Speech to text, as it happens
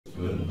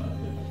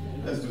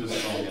Let's do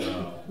this song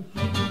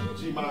in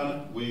G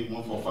minor, wave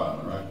 145,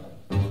 all right?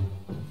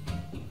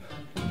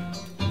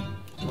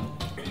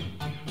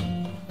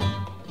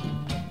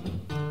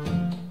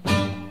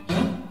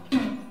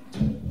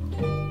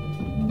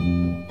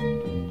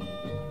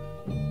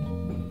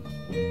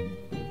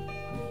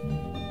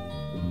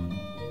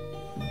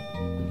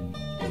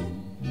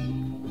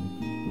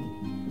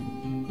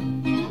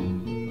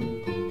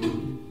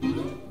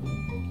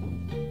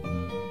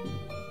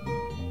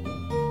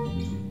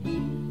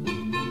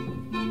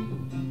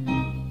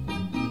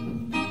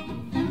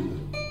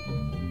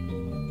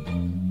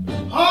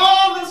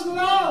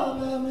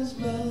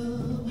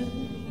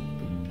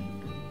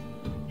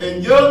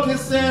 And your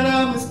kissing,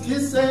 I miss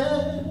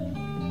kissing.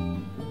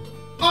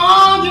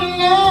 All your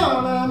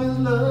love, I miss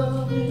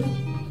loving.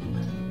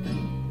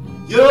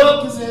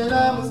 Your kissing,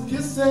 I miss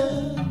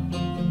kissing.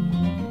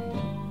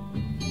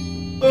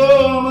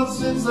 Oh, but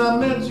since I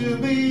met you,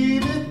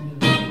 baby,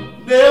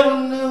 never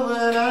knew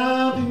what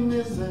I'd be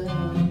missing.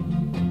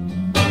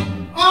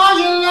 All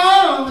your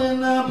loving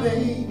now,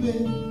 baby.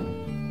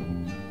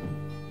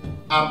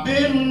 I've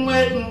been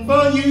waiting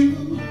for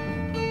you.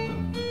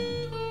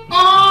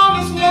 All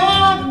this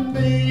loving,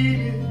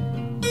 baby,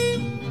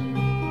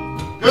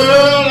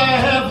 girl, I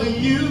have for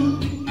you.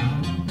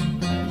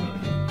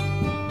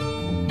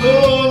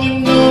 Oh, you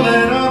know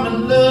that I'm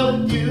in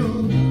love with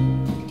you.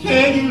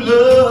 Can you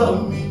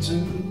love me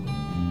too?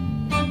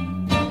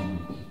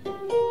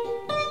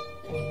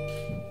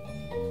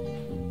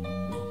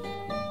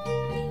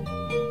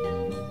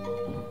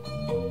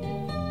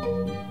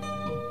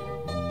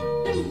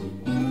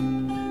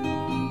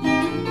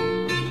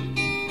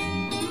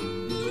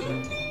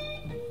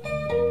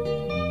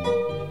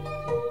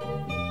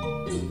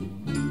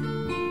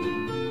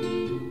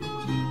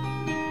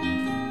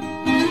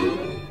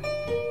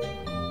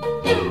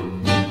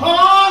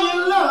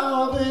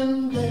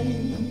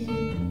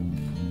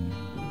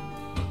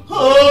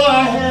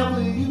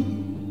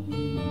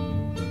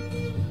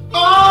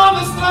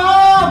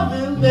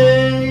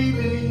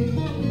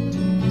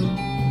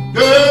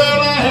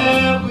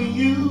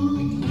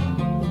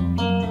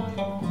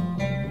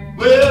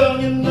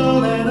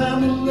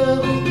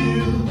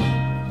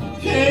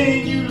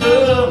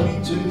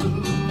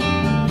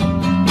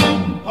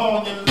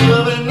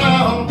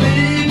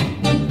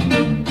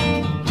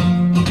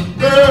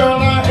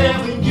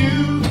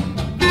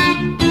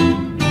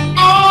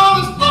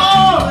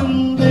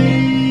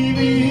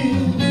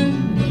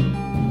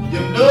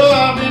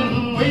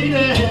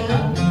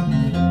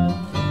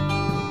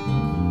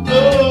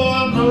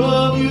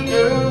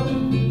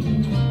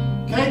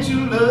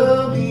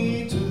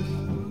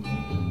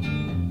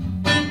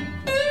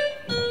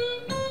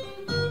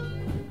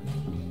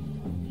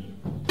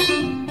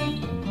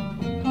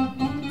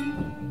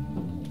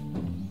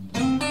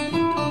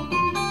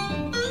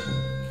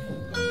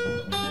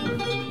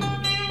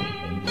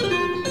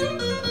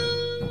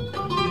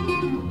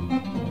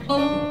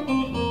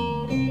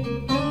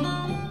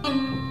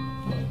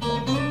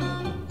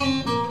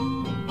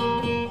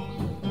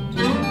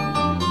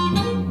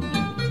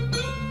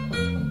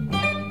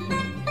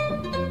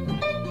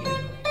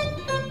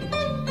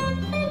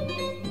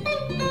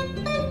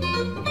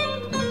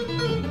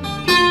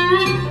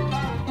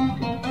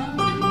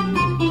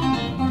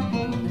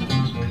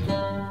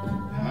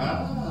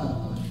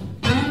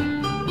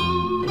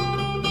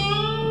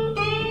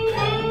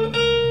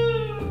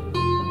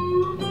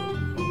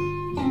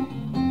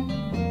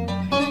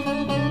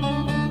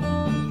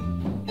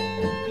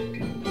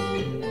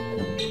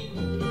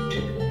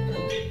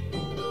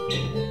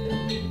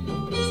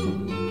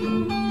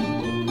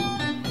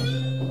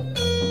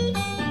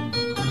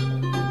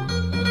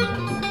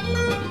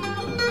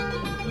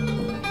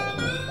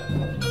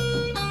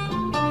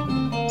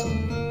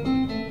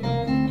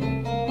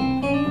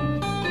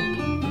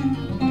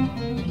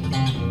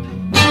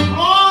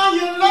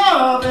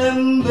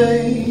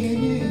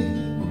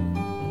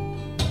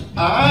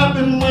 I've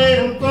been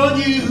waiting for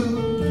you.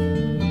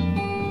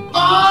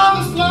 All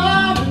this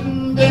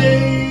loving,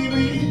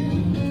 baby.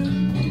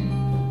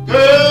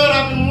 Girl,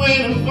 I've been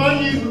waiting for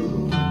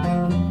you.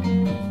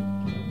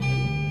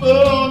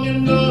 Oh, you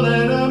know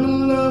that I'm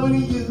in love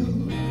with you.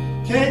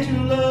 Can't you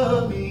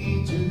love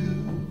me too?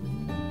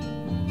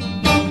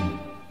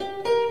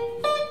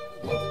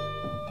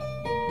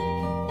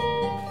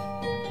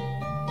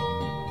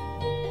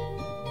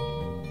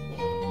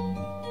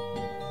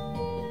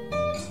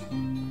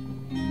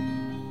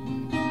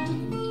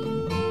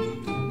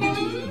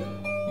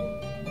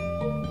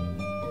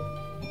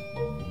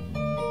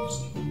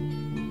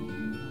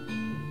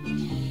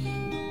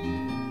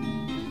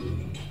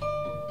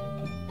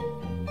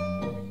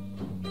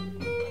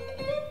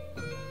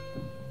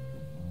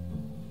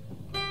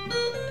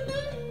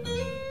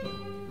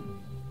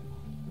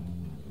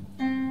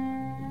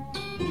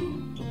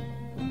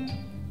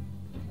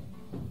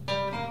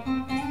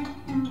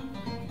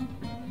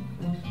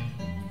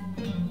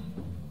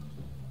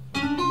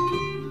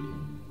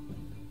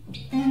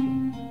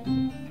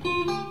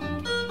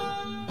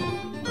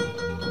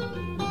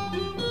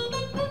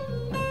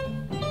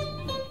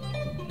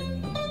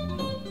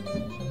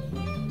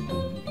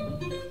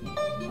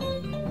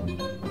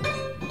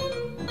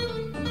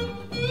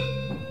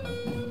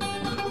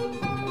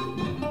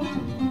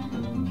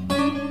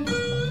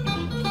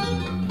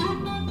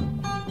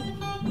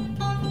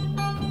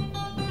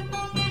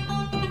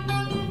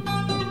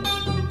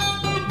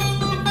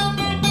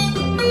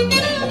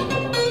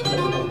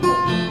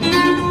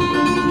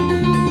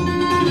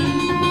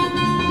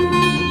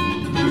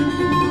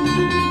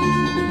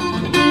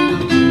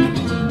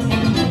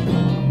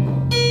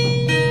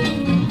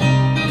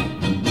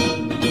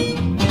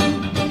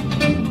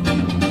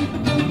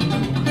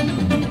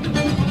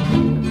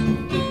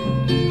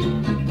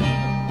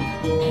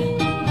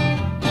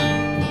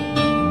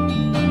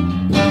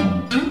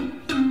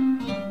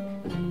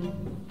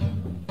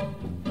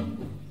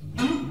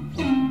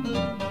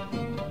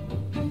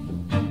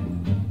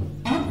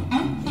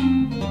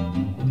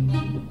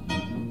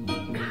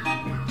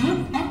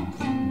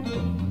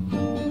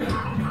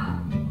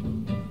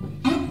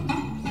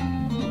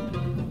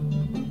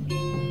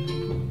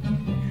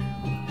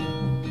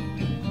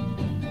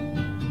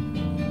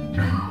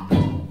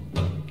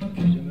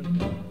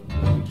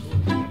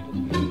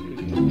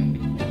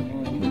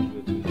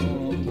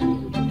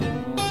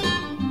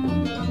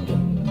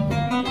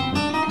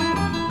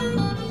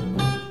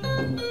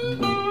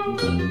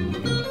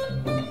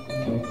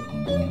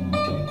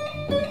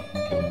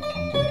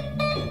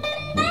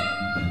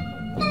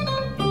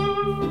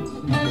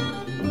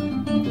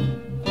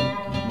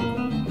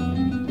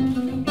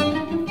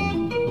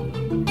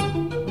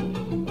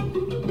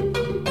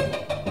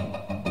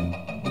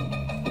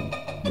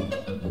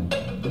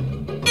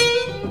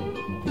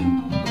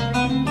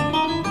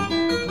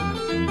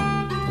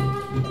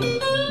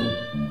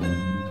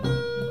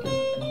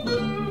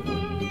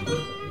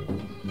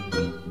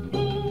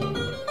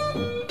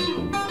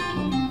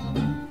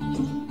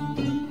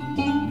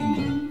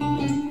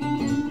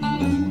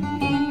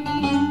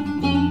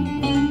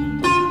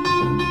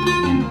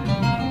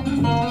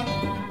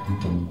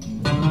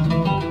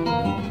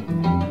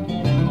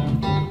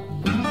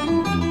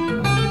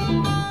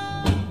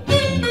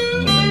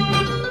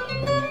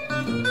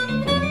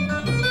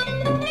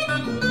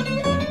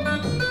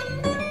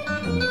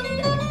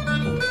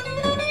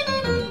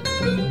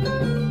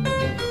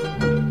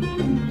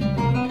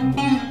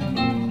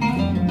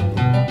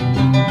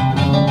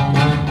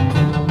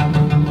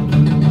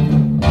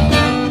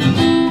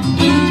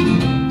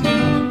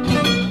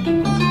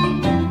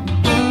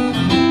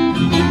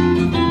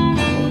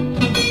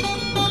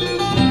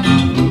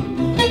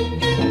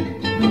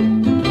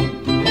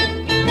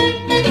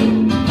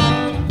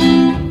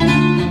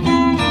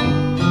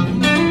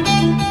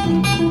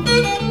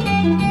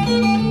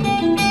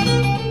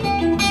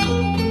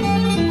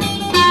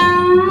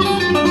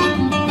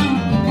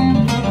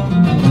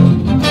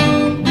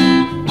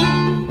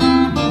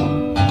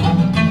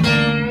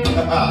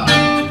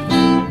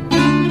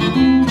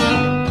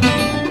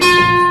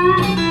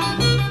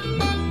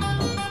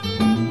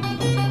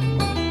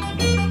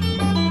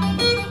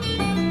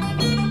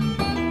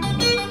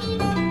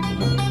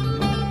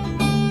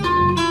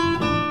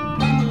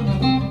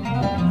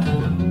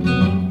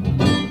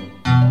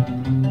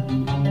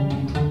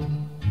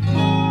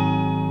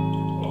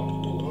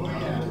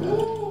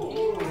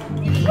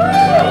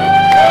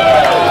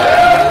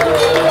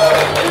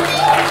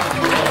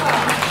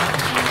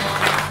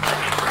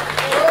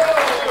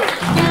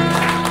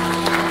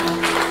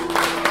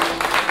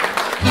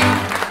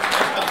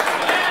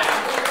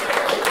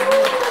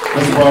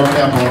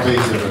 our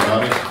bass,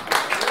 everybody.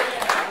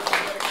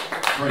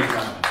 Great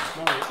guy.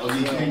 Oh,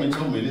 he came and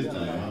told me this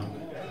time, huh?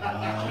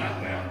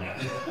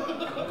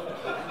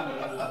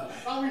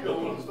 How we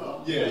doing?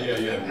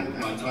 Yeah.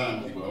 My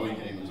timekeeper. Oh, he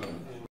came and told me.